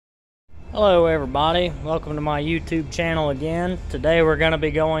Hello everybody, welcome to my YouTube channel again. Today we're going to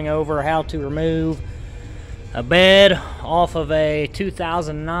be going over how to remove a bed off of a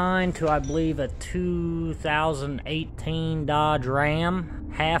 2009 to I believe a 2018 Dodge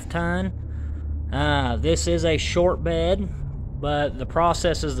Ram half-ton. This is a short bed, but the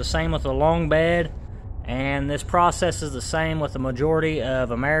process is the same with a long bed, and this process is the same with the majority of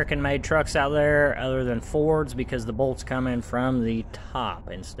American-made trucks out there other than Fords, because the bolts come in from the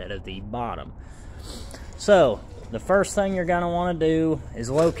top instead of the bottom. So the first thing you're going to want to do is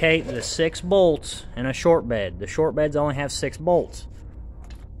locate the 6 bolts in a short bed. The short beds only have 6 bolts.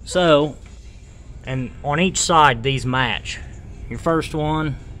 So, and on each side these match. Your first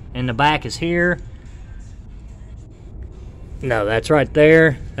one in the back is here. No, that's right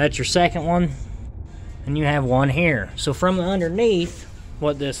there. That's your second one. And you have one here. So from underneath,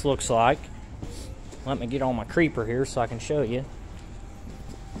 what this looks like, let me get on my creeper here so I can show you.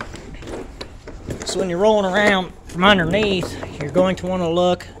 So when you're rolling around from underneath, you're going to want to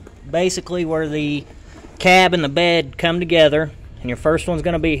look basically where the cab and the bed come together. And your first one's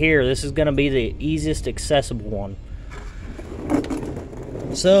going to be here. This is going to be the easiest accessible one.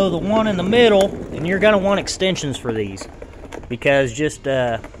 So the one in the middle, and you're going to want extensions for these, because just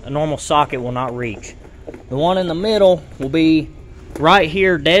a normal socket will not reach. The one in the middle will be right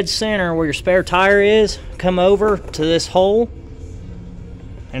here, dead center where your spare tire is. Come over to this hole,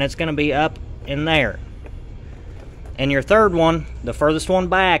 and it's going to be up in there. And your third one, the furthest one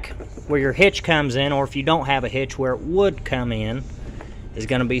back, where your hitch comes in, or if you don't have a hitch, where it would come in, is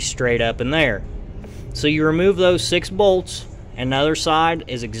going to be straight up in there. So you remove those 6 bolts, and the other side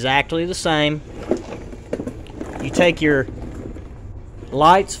is exactly the same. You take your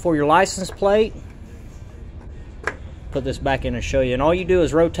lights for your license plate, put this back in and show you, and all you do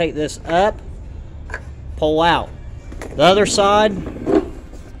is rotate this up, pull out. The other side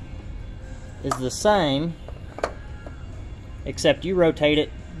is the same, except you rotate it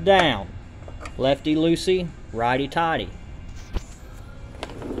down. Lefty loosey, righty tighty.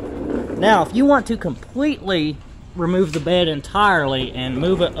 Now if you want to completely remove the bed entirely and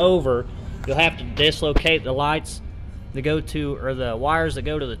move it over, you'll have to dislocate the lights that go to, or the wires that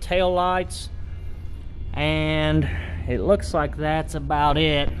go to the tail lights, and it looks like that's about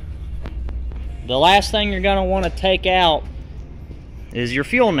it. The last thing you're going to want to take out is your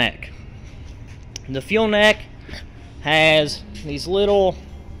fuel neck. The fuel neck has these little,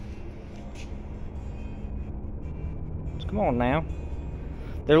 come on now,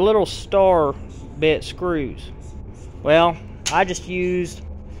 they're little star bit screws. Well, I just used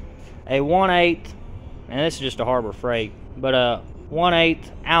a 1/8, and this is just a Harbor Freight, but a 1/8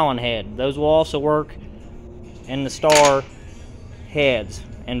 Allen head. Those will also work in the star heads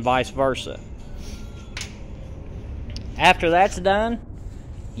and vice versa. After that's done,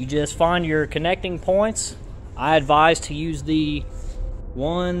 you just find your connecting points. I advise to use the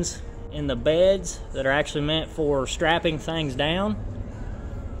ones in the beds that are actually meant for strapping things down.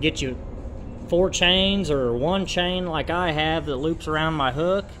 Get you 4 chains or 1 chain like I have that loops around my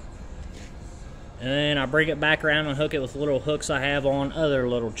hook, and then I bring it back around and hook it with little hooks I have on other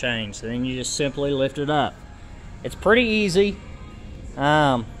little chains, and then you just simply lift it up. It's pretty easy.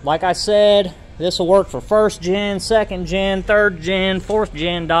 Like I said, this will work for 1st gen, 2nd gen, 3rd gen, 4th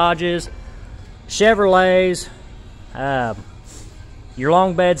gen Dodges, Chevrolets. Your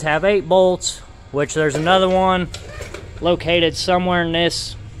long beds have 8 bolts, which there's another one located somewhere in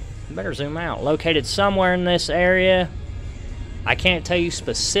this, better zoom out, located somewhere in this area. I can't tell you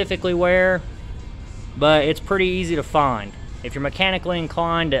specifically where, but it's pretty easy to find. If you're mechanically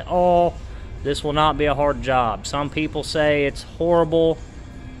inclined at all, this will not be a hard job. Some people say it's horrible.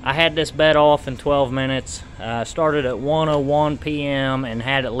 I had this bed off in 12 minutes. Started at 1:01 p.m. and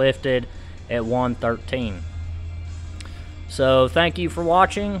had it lifted at 1:13. So thank you for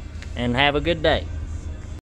watching, and have a good day.